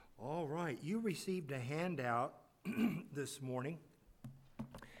right, you received a handout this morning,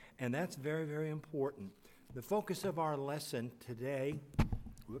 and that's very, very important. The focus of our lesson today,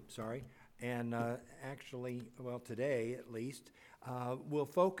 today at least, will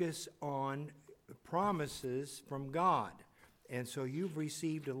focus on promises from God. And so you've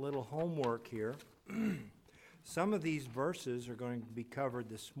received a little homework here. Some of these verses are going to be covered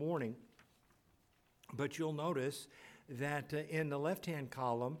this morning, but you'll notice that in the left-hand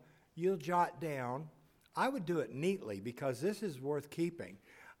column, you'll jot down, I would do it neatly because this is worth keeping.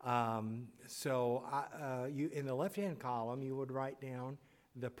 In the left-hand column, you would write down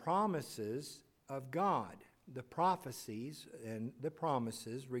the promises of God, the prophecies and the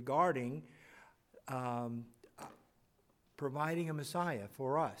promises regarding providing a Messiah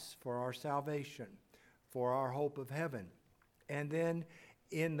for us, for our salvation, for our hope of heaven. And then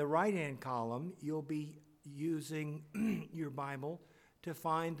in the right-hand column, you'll be using your Bible to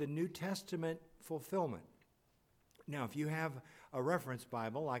find the New Testament fulfillment. Now, if you have a reference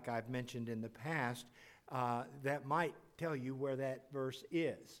Bible, like I've mentioned in the past, that might tell you where that verse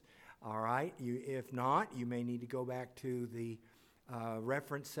is. All right? If not, you may need to go back to the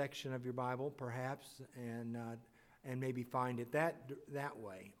reference section of your Bible, perhaps, and maybe find it that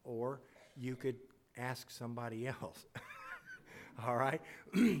way. Or you could ask somebody else. All right?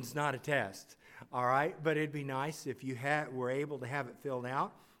 It's not a test. All right? But it'd be nice if you were able to have it filled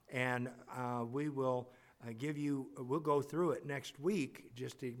out, and we will we'll go through it next week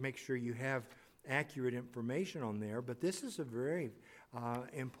just to make sure you have accurate information on there. But this is a very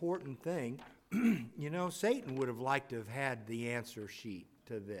important thing. You know, Satan would have liked to have had the answer sheet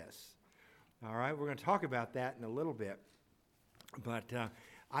to this. All right? We're going to talk about that in a little bit. But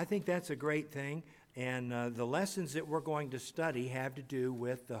I think that's a great thing. And the lessons that we're going to study have to do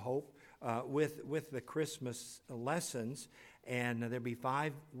with the hope, with the Christmas lessons. And there'll be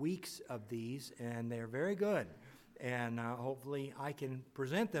 5 weeks of these, and they're very good. And hopefully I can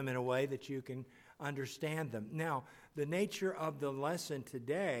present them in a way that you can understand them. Now, the nature of the lesson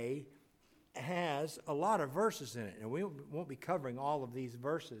today has a lot of verses in it. And we won't be covering all of these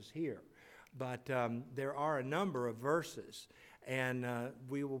verses here. But there are a number of verses. And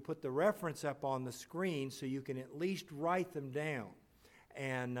we will put the reference up on the screen so you can at least write them down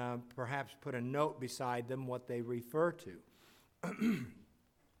and perhaps put a note beside them what they refer to.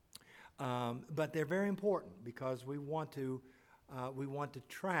 But they're very important because we want to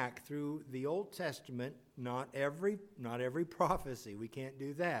track through the Old Testament, not every prophecy. We can't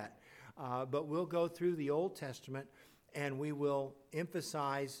do that. But we'll go through the Old Testament and we will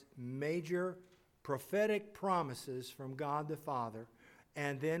emphasize major prophetic promises from God the Father,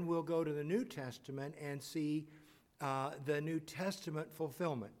 and then we'll go to the New Testament and see the New Testament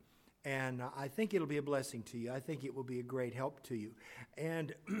fulfillment. And I think it'll be a blessing to you. I think it will be a great help to you.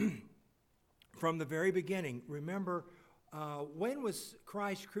 And from the very beginning, remember, when was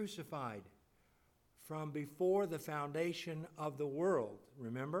Christ crucified? From before the foundation of the world,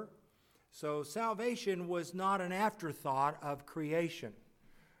 remember? So salvation was not an afterthought of creation.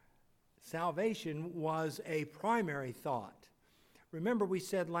 Salvation was a primary thought. Remember we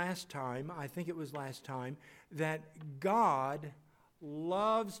said last time, I think it was last time, that God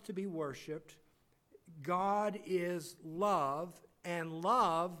loves to be worshiped. God is love, and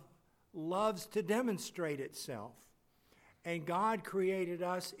love loves to demonstrate itself. And God created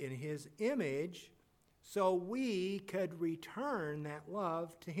us in His image so we could return that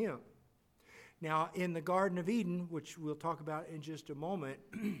love to Him. Now, in the Garden of Eden, which we'll talk about in just a moment,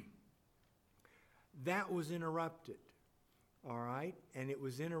 that was interrupted, all right? And it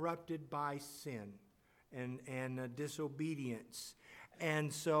was interrupted by sin and disobedience.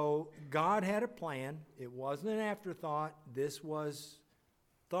 And so God had a plan. It wasn't an afterthought. This was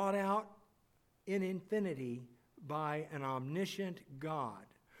thought out in infinity by an omniscient God,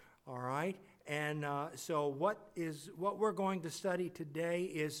 all right? And so what we're going to study today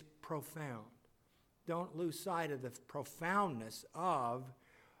is profound. Don't lose sight of the profoundness of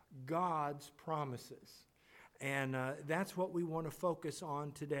God's promises. And that's what we want to focus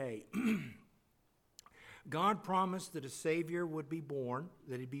on today. God promised that a Savior would be born,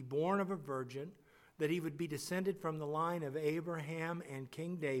 that He'd be born of a virgin, that He would be descended from the line of Abraham and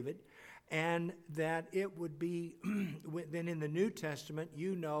King David, and that it would be, then in the New Testament,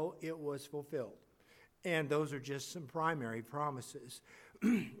 you know it was fulfilled. And those are just some primary promises.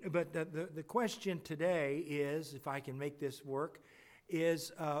 But the question today is, if I can make this work,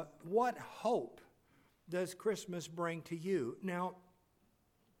 is what hope does Christmas bring to you? Now,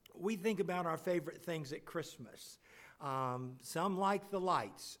 we think about our favorite things at Christmas. Some like the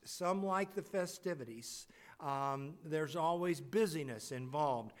lights. Some like the festivities. There's always busyness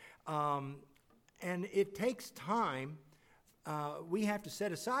involved. And it takes time. We have to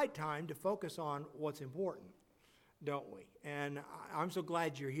set aside time to focus on what's important, don't we? And I'm so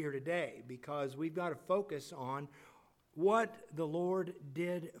glad you're here today, because we've got to focus on what the Lord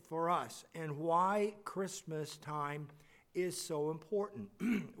did for us and why Christmas time is so important.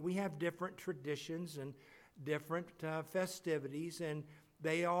 We have different traditions and different festivities, and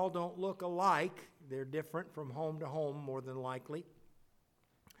they all don't look alike. They're different from home to home, more than likely.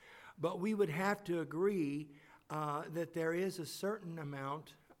 But we would have to agree that there is a certain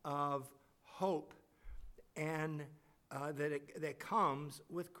amount of hope and that comes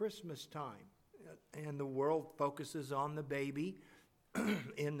with Christmas time. And the world focuses on the baby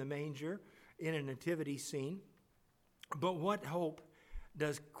in the manger, in a nativity scene. But what hope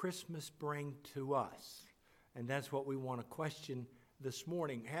does Christmas bring to us? And that's what we want to question this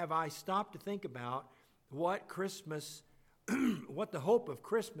morning. Have I stopped to think about what Christmas, what the hope of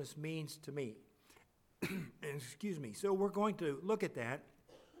Christmas means to me? Excuse me. So we're going to look at that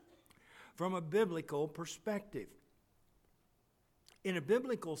from a biblical perspective. In a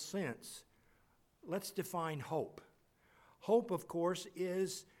biblical sense, let's define hope. Hope, of course,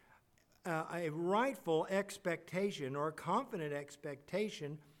 is a rightful expectation or a confident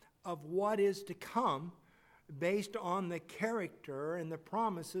expectation of what is to come based on the character and the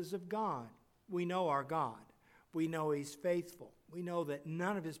promises of God. We know our God. We know He's faithful. We know that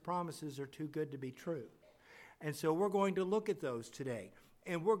none of His promises are too good to be true. And so we're going to look at those today.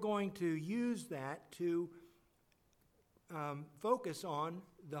 And we're going to use that to focus on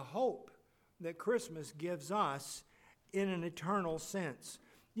the hope that Christmas gives us in an eternal sense.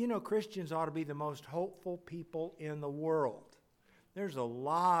 You know, Christians ought to be the most hopeful people in the world. There's a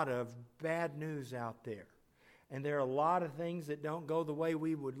lot of bad news out there. And there are a lot of things that don't go the way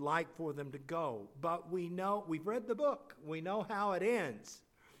we would like for them to go. But we know, we've read the book. We know how it ends,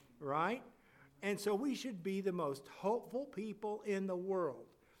 right? And so we should be the most hopeful people in the world.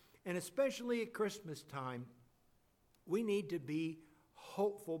 And especially at Christmas time, we need to be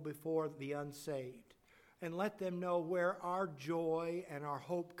hopeful before the unsaved and let them know where our joy and our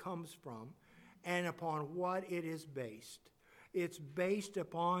hope comes from and upon what it is based. It's based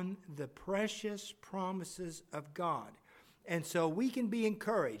upon the precious promises of God. And so we can be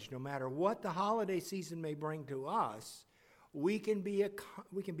encouraged no matter what the holiday season may bring to us. We can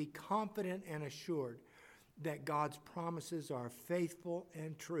be confident and assured that God's promises are faithful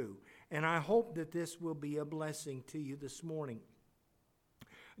and true. And I hope that this will be a blessing to you this morning.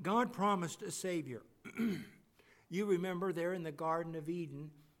 God promised a Savior. You remember there in the Garden of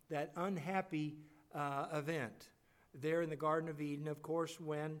Eden, that unhappy event. There in the Garden of Eden, of course,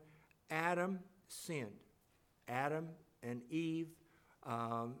 when Adam sinned. Adam and Eve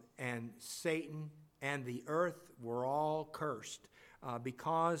and Satan and the earth were all cursed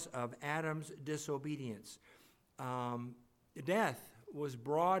because of Adam's disobedience. Death was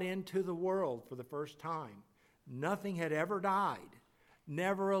brought into the world for the first time. Nothing had ever died.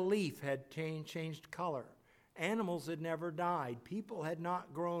 Never a leaf had changed color. Animals had never died. People had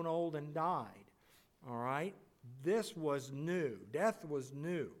not grown old and died. All right? This was new. Death was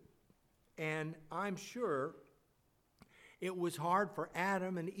new. And I'm sure it was hard for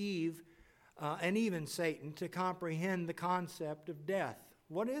Adam and Eve and even Satan to comprehend the concept of death.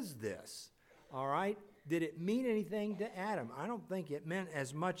 What is this? All right? Did it mean anything to Adam? I don't think it meant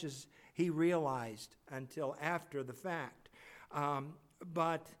as much as he realized until after the fact.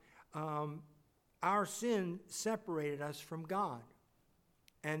 But our sin separated us from God.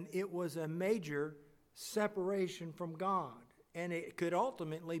 And it was a major separation from God. And it could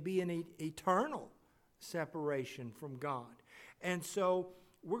ultimately be an eternal separation from God. And so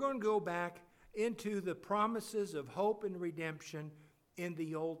we're going to go back into the promises of hope and redemption in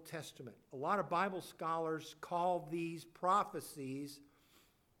the Old Testament. A lot of Bible scholars call these prophecies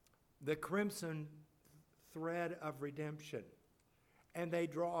the crimson thread of redemption. And they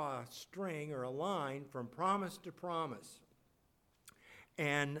draw a string or a line from promise to promise.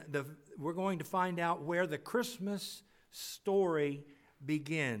 And we're going to find out where the Christmas story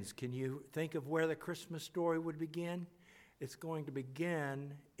begins. Can you think of where the Christmas story would begin? It's going to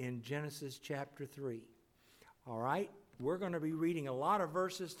begin in Genesis chapter 3. All right? We're going to be reading a lot of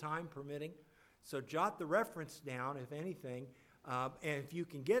verses, time permitting. So jot the reference down, if anything. And if you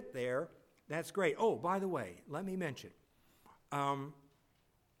can get there, that's great. Oh, by the way, let me mention.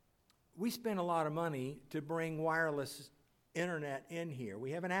 We spend a lot of money to bring wireless internet in here.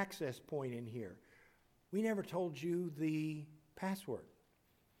 We have an access point in here. We never told you the password.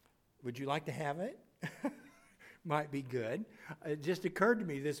 Would you like to have it? might be good. It just occurred to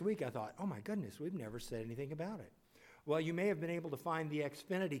me this week. I thought, oh my goodness, we've never said anything about it. Well, you may have been able to find the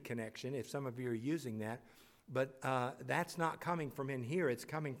Xfinity connection if some of you are using that, but that's not coming from in here. It's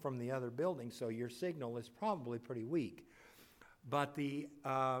coming from the other building, so your signal is probably pretty weak. But the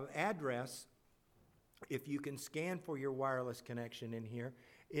address, if you can scan for your wireless connection in here,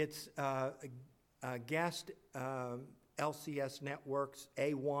 it's guest LCS Networks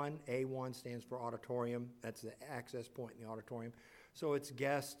A1. A1 stands for auditorium. That's the access point in the auditorium. So it's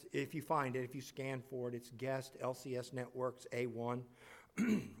guest, if you find it, if you scan for it, it's guest LCS Networks A1.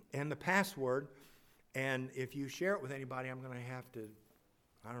 And the password, and if you share it with anybody, I'm going to have to,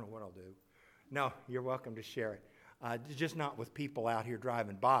 I don't know what I'll do. No, you're welcome to share it. Just not with people out here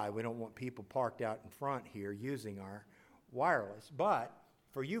driving by. We don't want people parked out in front here using our wireless. But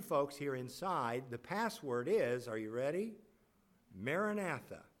for you folks here inside, the password is, are you ready?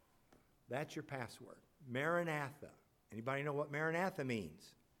 Maranatha. That's your password. Maranatha. Anybody know what Maranatha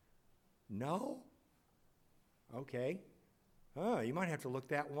means? No? Okay. Oh, you might have to look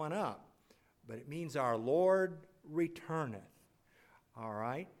that one up. But it means our Lord returneth. All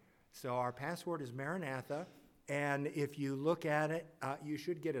right? So our password is Maranatha. And if you look at it, you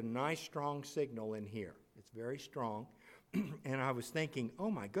should get a nice strong signal in here. It's very strong. And I was thinking,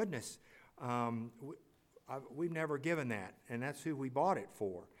 oh my goodness, we've never given that. And that's who we bought it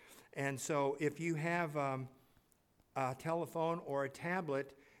for. And so if you have a telephone or a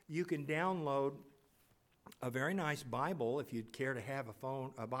tablet, you can download a very nice Bible if you'd care to have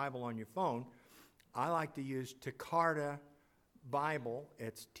a Bible on your phone. I like to use Tecarta Bible.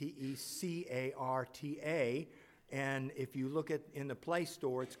 It's Tecarta. And if you look in the Play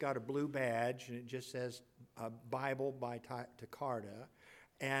Store, it's got a blue badge, and it just says Bible by Tecarta.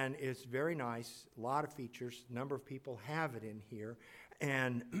 And it's very nice, a lot of features. A number of people have it in here,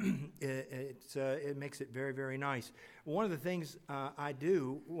 and it makes it very, very nice. One of the things I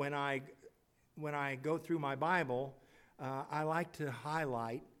do when I go through my Bible, I like to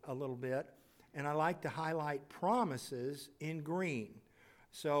highlight a little bit, and I like to highlight promises in green.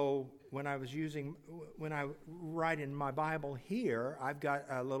 So when I write in my Bible here, I've got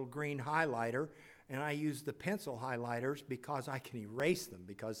a little green highlighter, and I use the pencil highlighters because I can erase them,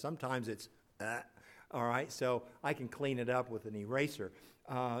 because sometimes it's, all right, so I can clean it up with an eraser.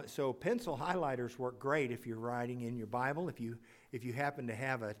 So pencil highlighters work great if you're writing in your Bible. If you happen to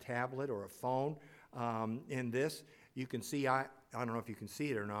have a tablet or a phone in this, you can see, I don't know if you can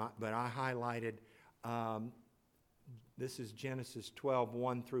see it or not, but I highlighted, this is Genesis 12,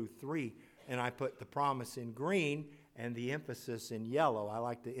 1 through 3, and I put the promise in green and the emphasis in yellow. I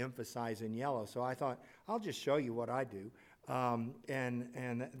like to emphasize in yellow. So I thought, I'll just show you what I do.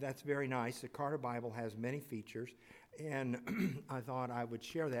 And that's very nice. The Carter Bible has many features, and I thought I would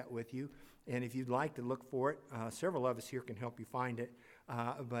share that with you. And if you'd like to look for it, several of us here can help you find it,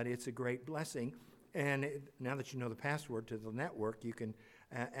 but it's a great blessing. And now that you know the password to the network, you can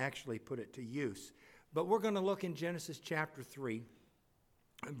actually put it to use. But we're going to look in Genesis chapter 3,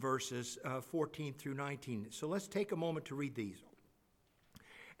 verses 14 through 19. So let's take a moment to read these.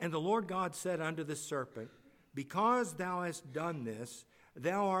 And the Lord God said unto the serpent, Because thou hast done this,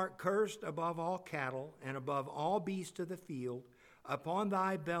 thou art cursed above all cattle, and above all beasts of the field. Upon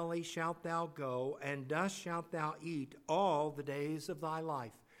thy belly shalt thou go, and dust shalt thou eat all the days of thy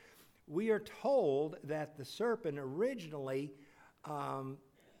life. We are told that the serpent originally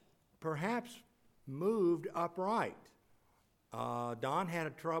perhaps moved upright. Don had a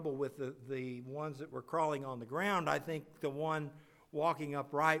trouble with the ones that were crawling on the ground. I think the one walking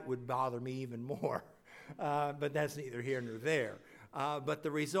upright would bother me even more. But that's neither here nor there. But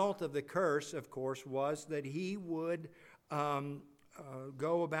the result of the curse, of course, was that he would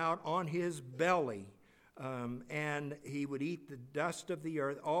go about on his belly, and he would eat the dust of the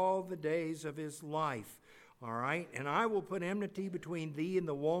earth all the days of his life. All right? And I will put enmity between thee and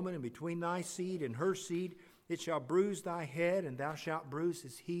the woman, and between thy seed and her seed. It shall bruise thy head, and thou shalt bruise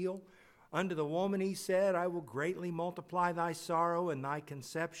his heel. Unto the woman he said, I will greatly multiply thy sorrow and thy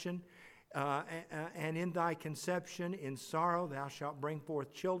conception. And in thy conception, in sorrow, thou shalt bring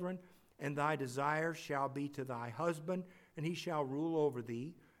forth children, and thy desire shall be to thy husband, and he shall rule over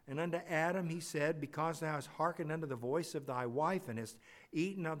thee. And unto Adam he said, Because thou hast hearkened unto the voice of thy wife, and hast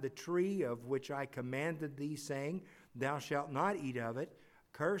eaten of the tree of which I commanded thee, saying, Thou shalt not eat of it.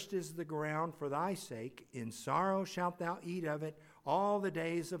 Cursed is the ground for thy sake. In sorrow shalt thou eat of it all the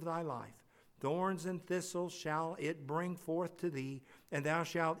days of thy life. Thorns and thistles shall it bring forth to thee, and thou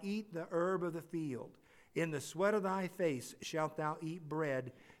shalt eat the herb of the field. In the sweat of thy face shalt thou eat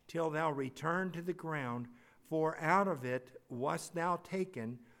bread, till thou return to the ground, for out of it wast thou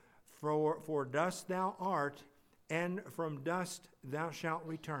taken, for dust thou art, and from dust thou shalt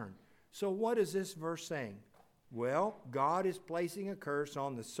return. So what is this verse saying? Well, God is placing a curse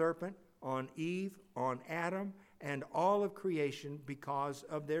on the serpent, on Eve, on Adam, and all of creation because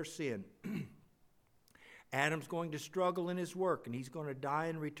of their sin. Adam's going to struggle in his work, and he's going to die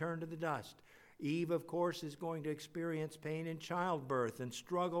and return to the dust. Eve, of course, is going to experience pain in childbirth and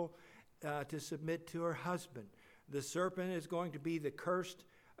struggle to submit to her husband. The serpent is going to be cursed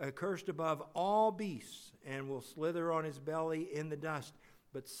above all beasts and will slither on his belly in the dust.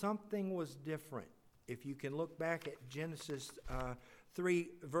 But something was different. If you can look back at Genesis 3,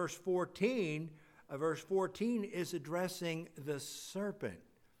 verse 14, verse 14 is addressing the serpent.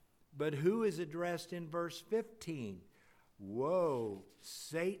 But who is addressed in verse 15? Whoa,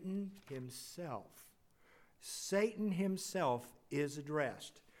 Satan himself. Satan himself is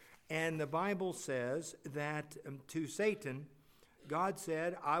addressed. And the Bible says that to Satan, God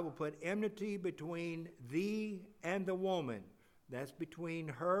said, I will put enmity between thee and the woman. That's between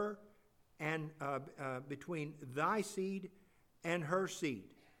her and between thy seed and her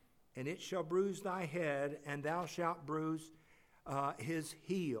seed. And it shall bruise thy head, and thou shalt bruise his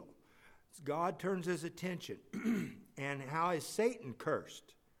heel. God turns his attention. And how is Satan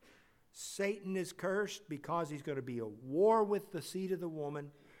cursed? Satan is cursed because he's going to be a war with the seed of the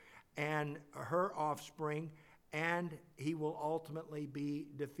woman and her offspring, and he will ultimately be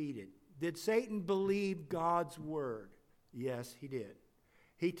defeated. Did Satan believe God's word? Yes, he did.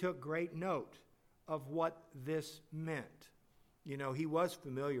 He took great note of what this meant. You know, he was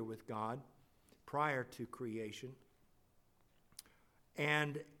familiar with God prior to creation,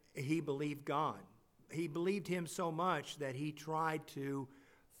 and he believed God. He believed him so much that he tried to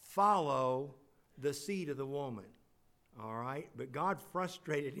follow the seed of the woman. All right? But God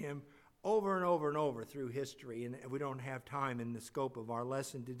frustrated him over and over and over through history, and we don't have time in the scope of our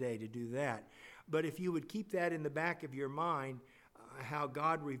lesson today to do that. But if you would keep that in the back of your mind, how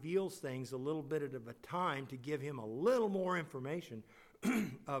God reveals things a little bit at a time to give him a little more information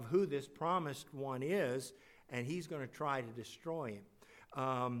of who this promised one is, and he's going to try to destroy him.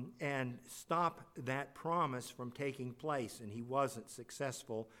 And stop that promise from taking place. And he wasn't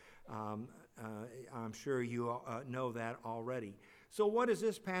successful. I'm sure you know that already. So what does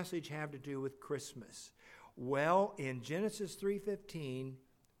this passage have to do with Christmas? Well, in Genesis 3:15,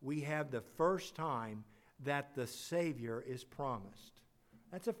 we have the first time that the Savior is promised.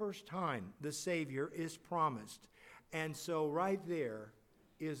 That's the first time the Savior is promised. And so right there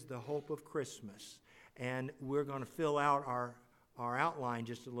is the hope of Christmas. And we're going to fill out our outline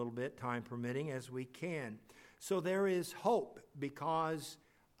just a little bit, time permitting, as we can. So there is hope because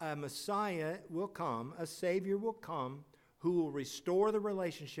a Messiah will come, a Savior will come, who will restore the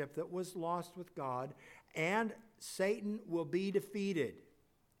relationship that was lost with God, and Satan will be defeated.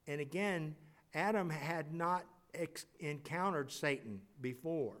 And again, Adam had not encountered Satan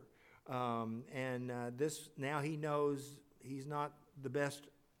before. This now he knows he's not the best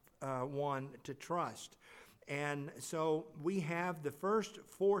one to trust. And so we have the first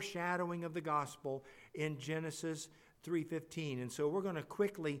foreshadowing of the gospel in Genesis 3:15. And so we're going to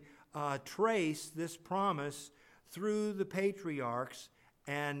quickly trace this promise through the patriarchs.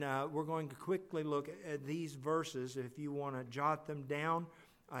 And we're going to quickly look at these verses. If you want to jot them down,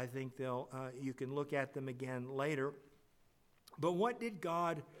 I think you can look at them again later. But what did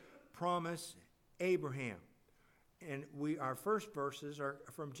God promise Abraham? And our first verses are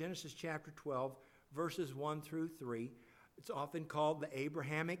from Genesis chapter 12, verses 1 through 3. It's often called the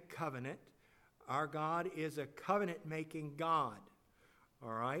Abrahamic covenant. Our God is a covenant-making God.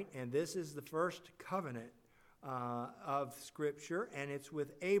 All right? And this is the first covenant of Scripture, and it's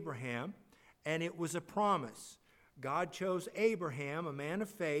with Abraham, and it was a promise. God chose Abraham, a man of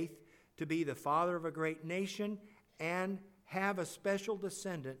faith, to be the father of a great nation and have a special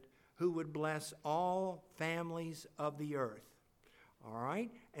descendant who would bless all families of the earth. All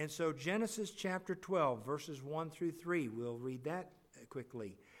right? And so Genesis chapter 12, verses 1 through 3, we'll read that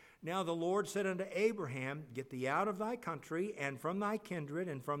quickly. Now the Lord said unto Abraham, Get thee out of thy country, and from thy kindred,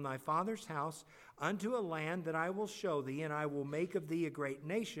 and from thy father's house, unto a land that I will show thee, and I will make of thee a great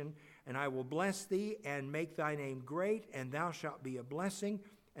nation, and I will bless thee, and make thy name great, and thou shalt be a blessing,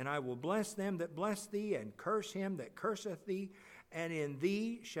 and I will bless them that bless thee, and curse him that curseth thee, and in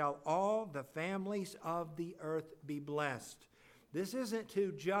thee shall all the families of the earth be blessed. This isn't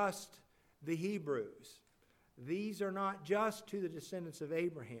to just the Hebrews. These are not just to the descendants of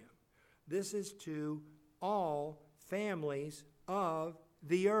Abraham. This is to all families of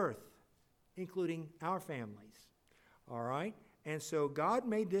the earth, including our families. All right? And so God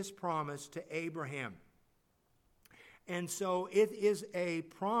made this promise to Abraham. And so it is a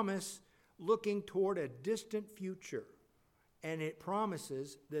promise looking toward a distant future. And it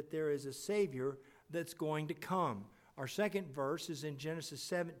promises that there is a Savior that's going to come. Our second verse is in Genesis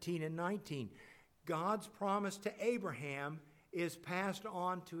 17 and 19. God's promise to Abraham is passed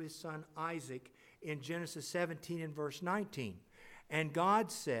on to his son Isaac in Genesis 17 and verse 19. And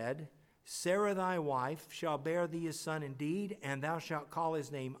God said, Sarah thy wife shall bear thee a son indeed, and thou shalt call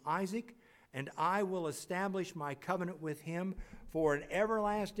his name Isaac, and I will establish my covenant with him for an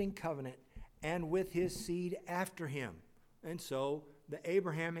everlasting covenant, and with his seed after him. And so the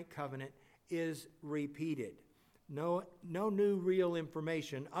Abrahamic covenant is repeated. No new real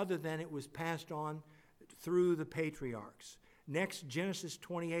information other than it was passed on through the patriarchs. Next, Genesis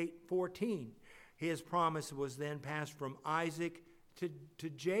 28:14. His promise was then passed from Isaac to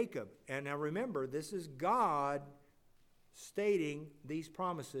Jacob. And now remember, this is God stating these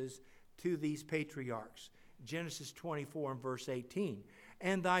promises to these patriarchs. Genesis 24 and verse 18.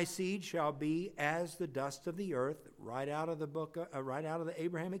 And thy seed shall be as the dust of the earth, right out of the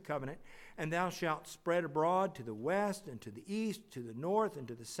Abrahamic covenant, and thou shalt spread abroad to the west and to the east, to the north and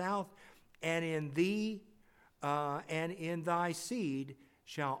to the south, and in thee and in thy seed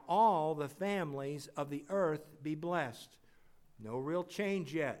shall all the families of the earth be blessed. No real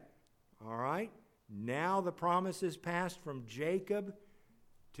change yet. All right? Now the promise is passed from Jacob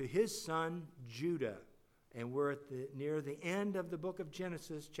to his son Judah. And we're near the end of the book of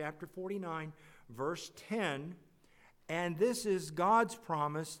Genesis, chapter 49, verse 10. And this is God's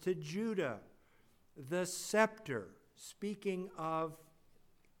promise to Judah. The scepter, speaking of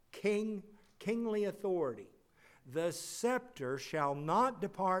kingly authority. The scepter shall not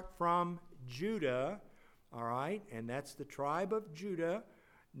depart from Judah, all right, and that's the tribe of Judah,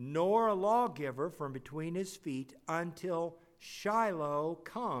 nor a lawgiver from between his feet until Shiloh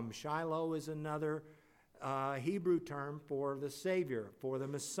come. Shiloh is another Hebrew term for the Savior, for the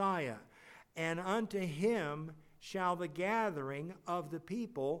Messiah. And unto him shall the gathering of the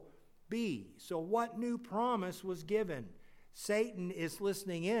people be. So what new promise was given? Satan is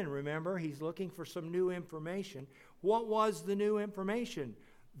listening in, remember? He's looking for some new information. What was the new information?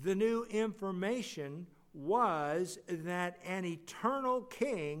 The new information was that an eternal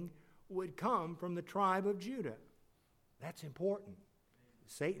king would come from the tribe of Judah. That's important.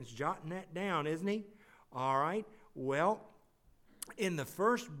 Satan's jotting that down, isn't he? All right. Well, in the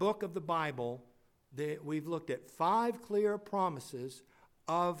first book of the Bible, we've looked at 5 clear promises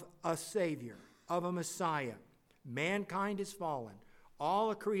of a Savior, of a Messiah. Mankind is fallen.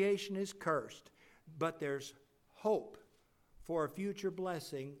 All of creation is cursed. But there's hope for a future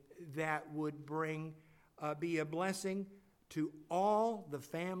blessing that would be a blessing to all the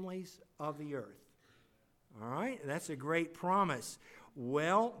families of the earth. All right? That's a great promise.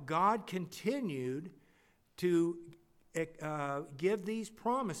 Well, God continued to give these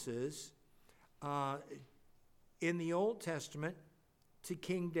promises in the Old Testament to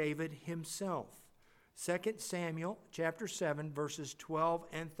King David himself. 2 Samuel chapter 7, verses 12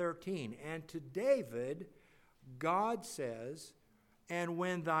 and 13. And to David, God says, And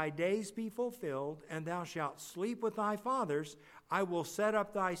when thy days be fulfilled, and thou shalt sleep with thy fathers, I will set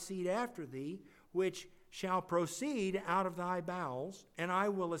up thy seed after thee, which shall proceed out of thy bowels, and I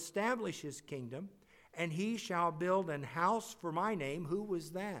will establish his kingdom, and he shall build an house for my name. Who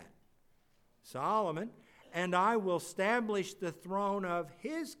was that? Solomon. And I will establish the throne of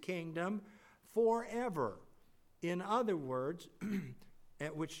his kingdom forever. In other words,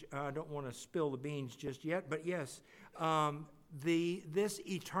 at which I don't want to spill the beans just yet, but yes, this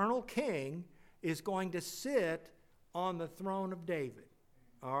eternal king is going to sit on the throne of David.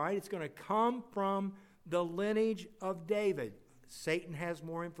 All right, it's going to come from the lineage of David. Satan has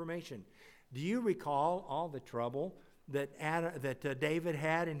more information. Do you recall all the trouble that David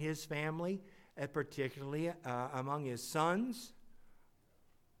had in his family, particularly among his sons?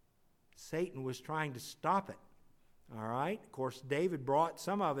 Satan was trying to stop it. All right? Of course, David brought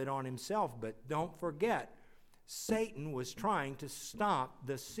some of it on himself, but don't forget, Satan was trying to stop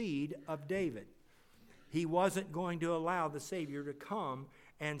the seed of David. He wasn't going to allow the Savior to come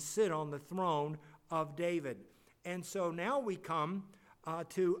and sit on the throne of David. And so now we come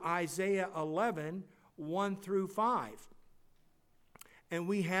to Isaiah 11, 1 through 5. And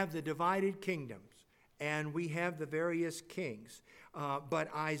we have the divided kingdoms, and we have the various kings.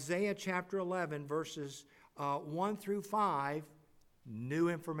 But Isaiah chapter 11, verses 1 through 5, new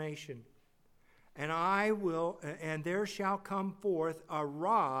information. And there shall come forth a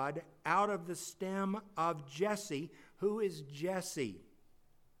rod out of the stem of Jesse. Who is Jesse?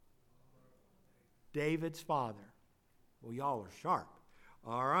 David's father. Well, y'all are sharp.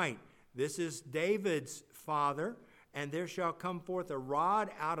 All right. This is David's father, And there shall come forth a rod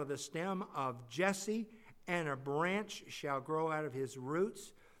out of the stem of Jesse, and a branch shall grow out of his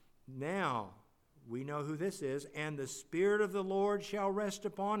roots. Now, we know who this is. And the Spirit of the Lord shall rest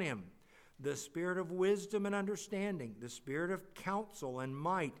upon him, the Spirit of wisdom and understanding, the Spirit of counsel and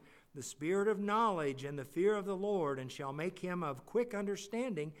might, the Spirit of knowledge and the fear of the Lord, and shall make him of quick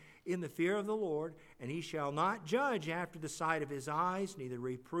understanding in the fear of the Lord. And he shall not judge after the sight of his eyes, neither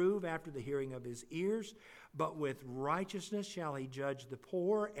reprove after the hearing of his ears, but with righteousness shall he judge the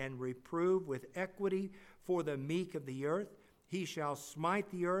poor, and reprove with equity for the meek of the earth. He shall smite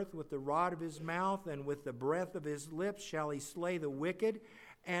the earth with the rod of his mouth, and with the breath of his lips shall he slay the wicked.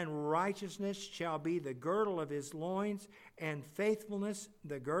 And righteousness shall be the girdle of his loins, and faithfulness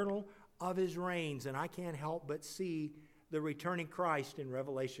the girdle of his reins. And I can't help but see the returning Christ in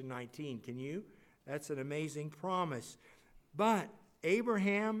Revelation 19. Can you? That's an amazing promise. But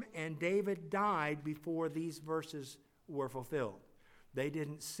Abraham and David died before these verses were fulfilled. They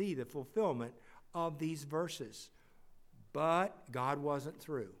didn't see the fulfillment of these verses. But God wasn't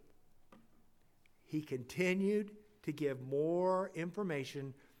through. He continued to give more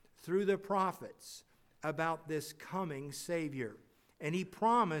information through the prophets about this coming Savior. And he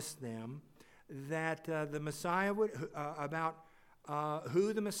promised them that the Messiah would,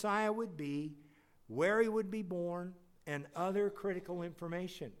 who the Messiah would be, where he would be born, and other critical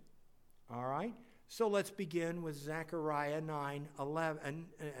information. All right? So let's begin with Zechariah 9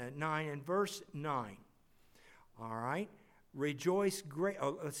 and verse 9. All right? Rejoice great.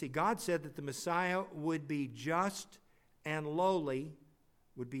 Let's see. God said that the Messiah would be just and lowly,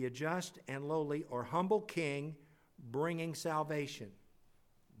 or humble king, bringing salvation.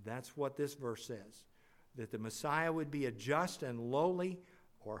 That's what this verse says. That the Messiah would be a just and lowly,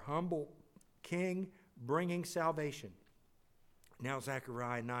 or humble king, bringing salvation. Now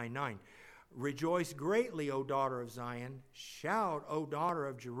Zechariah 9:9. Rejoice greatly, O daughter of Zion. Shout, O daughter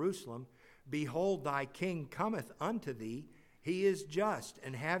of Jerusalem. Behold, thy king cometh unto thee. He is just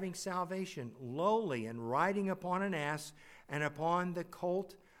and having salvation, lowly and riding upon an ass, and upon the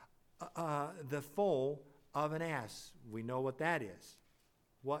colt, the foal of an ass. We know what that is.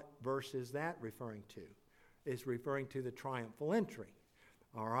 What verse is that referring to? It's referring to the triumphal entry.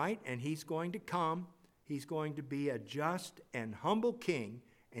 All right? And he's going to come. He's going to be a just and humble king,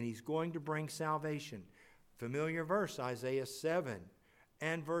 and he's going to bring salvation. Familiar verse, Isaiah 7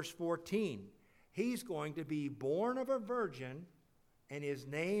 and verse 14. He's going to be born of a virgin, and his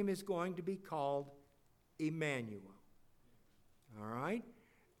name is going to be called Emmanuel. All right?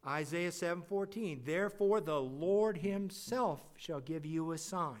 Isaiah 7:14. Therefore the Lord himself shall give you a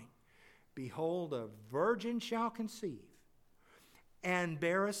sign. Behold, a virgin shall conceive and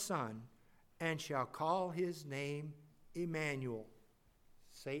bear a son, and shall call his name Emmanuel.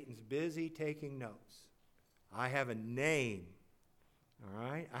 Satan's busy taking notes. I have a name. All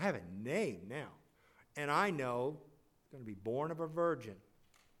right? I have a name now. And I know it's going to be born of a virgin.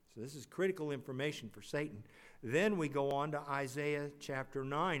 So this is critical information for Satan. Then we go on to Isaiah chapter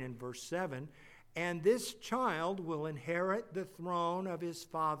 9 and verse 7. And this child will inherit the throne of his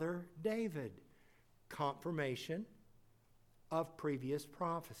father David. Confirmation of previous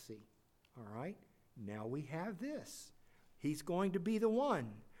prophecy. All right? Now we have this. He's going to be the one.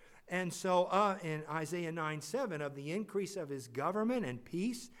 And so in Isaiah 9:7, of the increase of his government and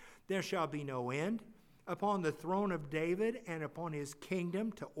peace, there shall be no end, upon the throne of David and upon his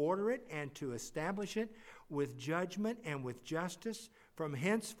kingdom, to order it and to establish it with judgment and with justice from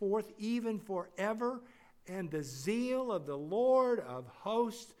henceforth even forever. And the zeal of the Lord of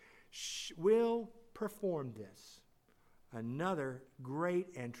hosts will perform this. Another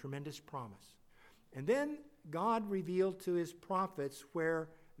great and tremendous promise. And then God revealed to his prophets where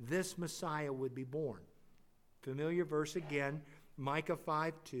this Messiah would be born. Familiar verse again, Micah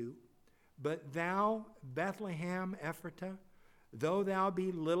 5:2. But thou, Bethlehem Ephratah, though thou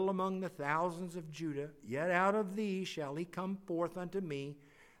be little among the thousands of Judah, yet out of thee shall he come forth unto me,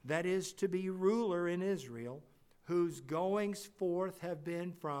 that is to be ruler in Israel, whose goings forth have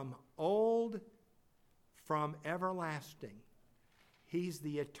been from old, from everlasting. He's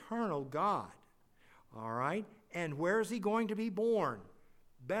the eternal God. All right? And where is he going to be born?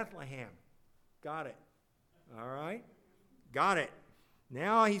 Bethlehem. Got it. All right? Got it.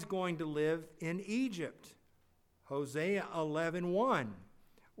 Now he's going to live in Egypt. Hosea 11:1.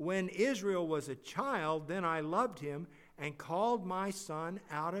 When Israel was a child, then I loved him and called my son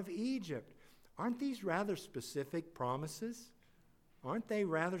out of Egypt. Aren't these rather specific promises? Aren't they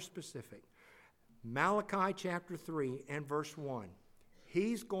rather specific? Malachi chapter 3 and verse 1.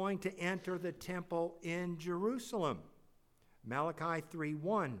 He's going to enter the temple in Jerusalem. Malachi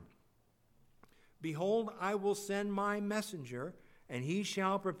 3:1. Behold, I will send my messenger, and he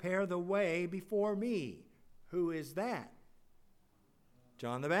shall prepare the way before me. Who is that?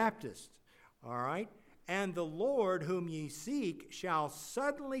 John the Baptist. All right? And the Lord whom ye seek shall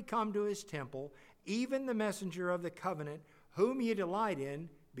suddenly come to his temple, even the messenger of the covenant, whom ye delight in.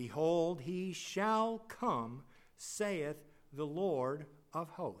 Behold, he shall come, saith the Lord of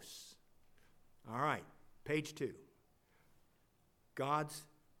hosts. All right, page 2. God's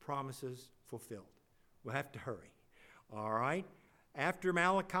promises fulfilled. We'll have to hurry. All right? After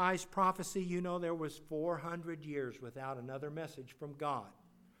Malachi's prophecy, you know there was 400 years without another message from God.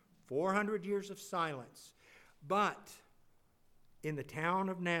 400 years of silence. But in the town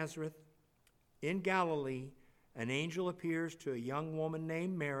of Nazareth, in Galilee, an angel appears to a young woman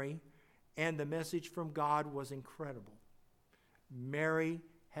named Mary, and the message from God was incredible. Mary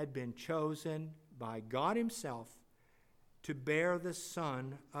had been chosen by God himself to bear the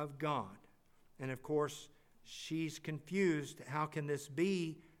Son of God. And of course, she's confused. How can this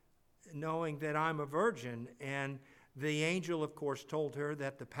be, knowing that I'm a virgin? And the angel, of course, told her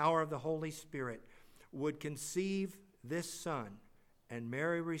that the power of the Holy Spirit would conceive this son. And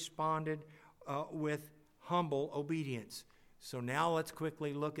Mary responded with humble obedience. So now let's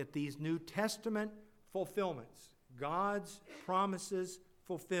quickly look at these New Testament fulfillments. God's promises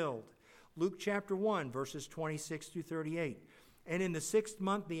fulfilled. Luke chapter 1, verses 26 through 38. And in the 6th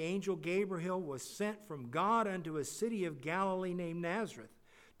month, the angel Gabriel was sent from God unto a city of Galilee named Nazareth,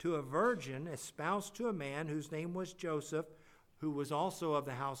 to a virgin espoused to a man whose name was Joseph, who was also of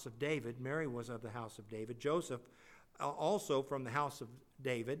the house of David. Mary was of the house of David. Joseph also from the house of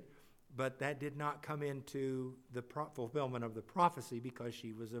David, but that did not come into the fulfillment of the prophecy because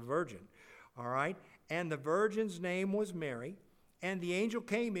she was a virgin. All right? And the virgin's name was Mary. And the angel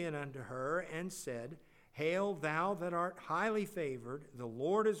came in unto her and said, Hail, thou that art highly favored, the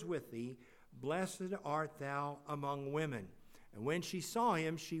Lord is with thee. Blessed art thou among women. And when she saw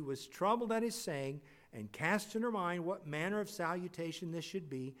him, she was troubled at his saying, and cast in her mind what manner of salutation this should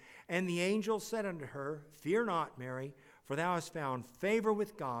be. And the angel said unto her, Fear not, Mary, for thou hast found favor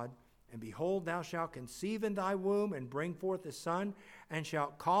with God. And behold, thou shalt conceive in thy womb, and bring forth a son, and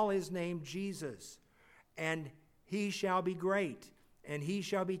shalt call his name Jesus. And he shall be great, and he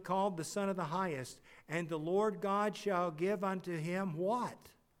shall be called the Son of the Highest. And the Lord God shall give unto him what?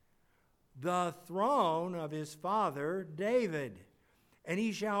 The throne of his father David. And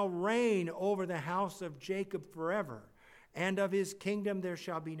he shall reign over the house of Jacob forever, and of his kingdom there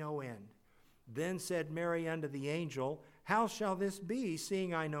shall be no end. Then said Mary unto the angel, How shall this be,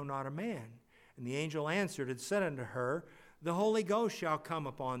 seeing I know not a man? And the angel answered and said unto her, The Holy Ghost shall come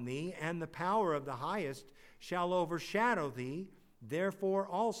upon thee, and the power of the highest shall overshadow thee. Therefore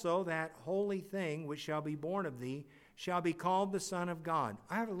also that holy thing which shall be born of thee shall be called the Son of God.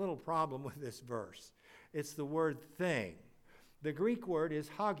 I have a little problem with this verse. It's the word thing. The Greek word is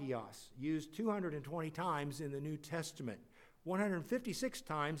hagios, used 220 times in the New Testament. 156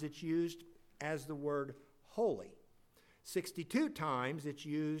 times it's used as the word holy. 62 times it's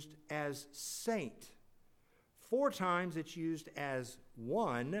used as saint. 4 times it's used as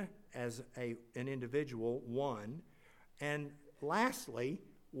one, as an individual, one. And lastly,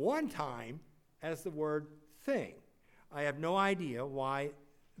 1 time as the word thing. I have no idea why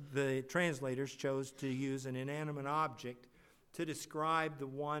the translators chose to use an inanimate object to describe the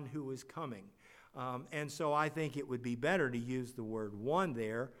one who is coming. And so I think it would be better to use the word one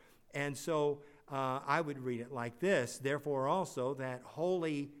there. And so I would read it like this: Therefore also that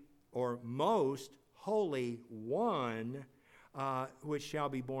holy or most holy one, which shall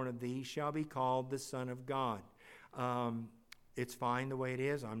be born of thee, shall be called the Son of God. It's fine the way it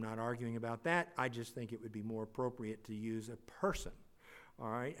is. I'm not arguing about that. I just think it would be more appropriate to use a person, all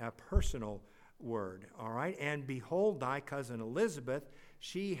right, a personal word, all right. And behold, thy cousin Elizabeth,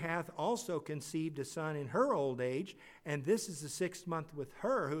 she hath also conceived a son in her old age, and this is the 6th month with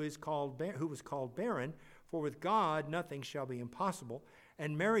her who was called barren, for with God nothing shall be impossible.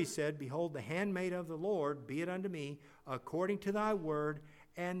 And Mary said, Behold, the handmaid of the Lord, be it unto me according to thy word.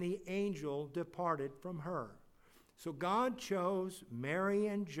 And the angel departed from her. So God chose Mary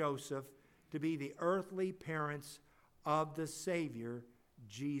and Joseph to be the earthly parents of the Savior,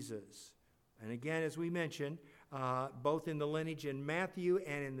 Jesus. And again, as we mentioned, both in the lineage in Matthew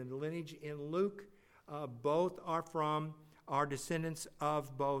and in the lineage in Luke, both are descendants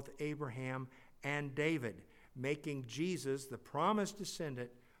of both Abraham and David, making Jesus the promised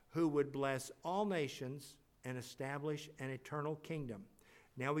descendant who would bless all nations and establish an eternal kingdom.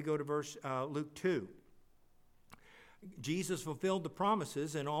 Now we go to Luke 2. Jesus fulfilled the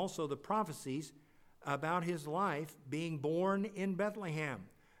promises and also the prophecies about his life being born in Bethlehem.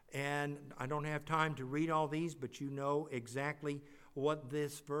 And I don't have time to read all these, but you know exactly what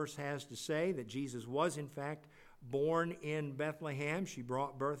this verse has to say, that Jesus was, in fact, born in Bethlehem. She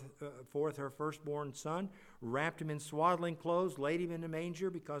brought forth her firstborn son, wrapped him in swaddling clothes, laid him in a manger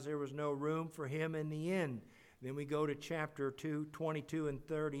because there was no room for him in the inn. Then we go to chapter 2, 22 and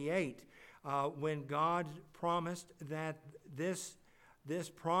 38, when God promised that this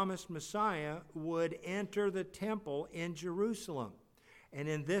promised Messiah would enter the temple in Jerusalem. And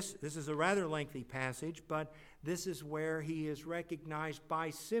in this is a rather lengthy passage, but this is where he is recognized by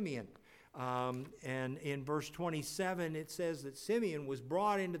Simeon. And in verse 27, it says that Simeon was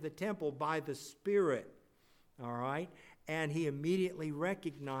brought into the temple by the Spirit. All right? And he immediately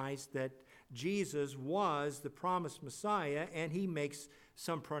recognized that Jesus was the promised Messiah, and he makes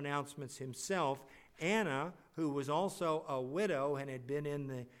some pronouncements himself. Anna, who was also a widow and had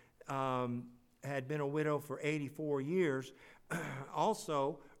been a widow for 84 years,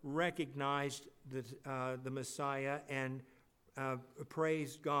 also recognized the Messiah and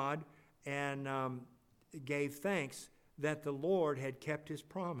praised God and gave thanks that the Lord had kept his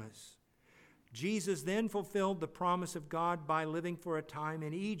promise. Jesus then fulfilled the promise of God by living for a time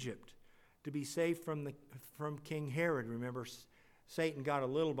in Egypt to be safe from King Herod. Remember, Satan got a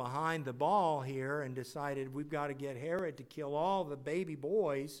little behind the ball here and decided we've got to get Herod to kill all the baby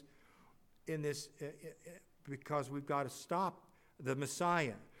boys in this because we've got to stop the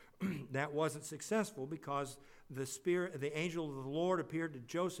Messiah. That wasn't successful because the angel of the Lord appeared to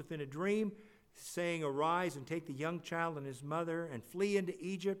Joseph in a dream, saying, "Arise and take the young child and his mother and flee into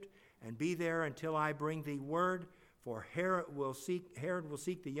Egypt and be there until I bring thee word, for Herod will seek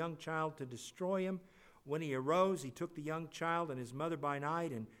the young child to destroy him." When he arose, he took the young child and his mother by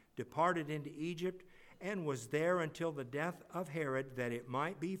night and departed into Egypt, and was there until the death of Herod, that it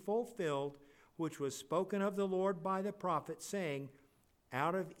might be fulfilled, which was spoken of the Lord by the prophet, saying,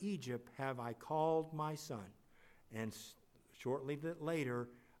 "Out of Egypt have I called my son." And shortly later,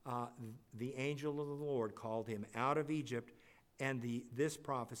 the angel of the Lord called him out of Egypt, and this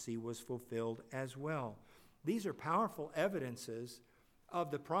prophecy was fulfilled as well. These are powerful evidences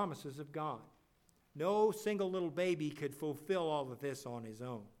of the promises of God. No single little baby could fulfill all of this on his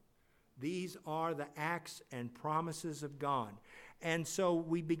own. These are the acts and promises of God. And so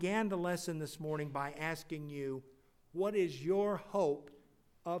we began the lesson this morning by asking you, what is your hope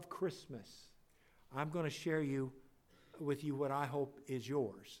of Christmas? I'm going to share with you what I hope is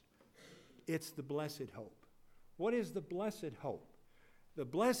yours. It's the blessed hope. What is the blessed hope? The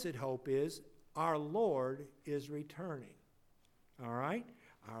blessed hope is our Lord is returning. All right?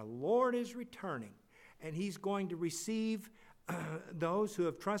 Our Lord is returning, and he's going to receive those who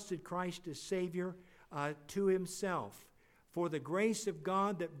have trusted Christ as Savior to himself. For the grace of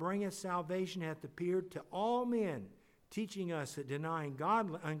God that bringeth salvation hath appeared to all men, teaching us that denying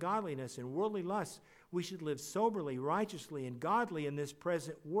ungodliness and worldly lusts, we should live soberly, righteously, and godly in this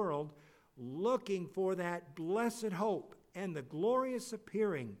present world, looking for that blessed hope and the glorious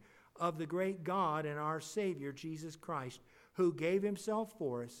appearing of the great God and our Savior, Jesus Christ, who gave himself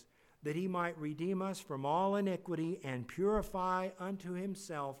for us, that he might redeem us from all iniquity and purify unto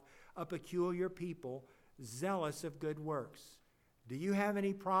himself a peculiar people, zealous of good works. Do you have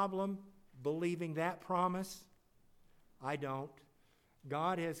any problem believing that promise? I don't.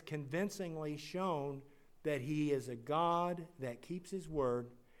 God has convincingly shown that he is a God that keeps his word.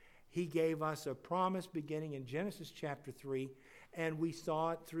 He gave us a promise beginning in Genesis chapter 3, and we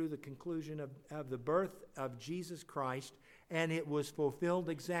saw it through the conclusion of the birth of Jesus Christ, and it was fulfilled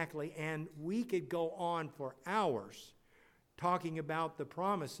exactly. And we could go on for hours talking about the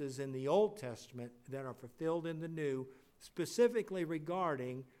promises in the Old Testament that are fulfilled in the New, specifically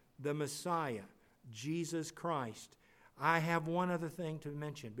regarding the Messiah, Jesus Christ. I have one other thing to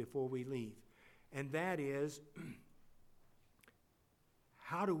mention before we leave, and that is,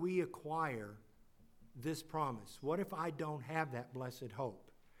 how do we acquire this promise? What if I don't have that blessed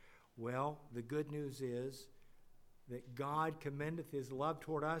hope? Well, the good news is that God commendeth his love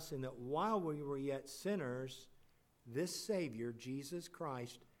toward us, and that while we were yet sinners, this Savior, Jesus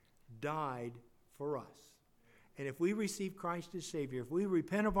Christ, died for us. And if we receive Christ as Savior, if we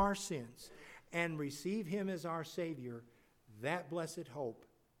repent of our sins and receive him as our Savior, that blessed hope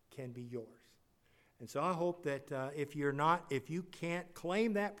can be yours. And so I hope that if you can't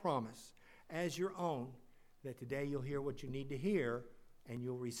claim that promise as your own, that today you'll hear what you need to hear, and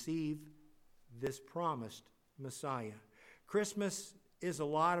you'll receive this promised Messiah. Christmas is a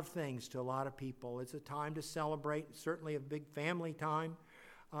lot of things to a lot of people. It's a time to celebrate, certainly a big family time.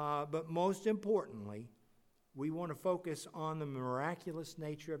 But most importantly, we want to focus on the miraculous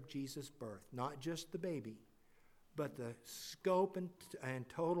nature of Jesus' birth. Not just the baby, but the scope and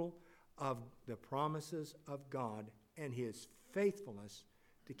total of the promises of God and his faithfulness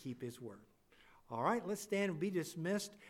to keep his word. All right, let's stand and be dismissed.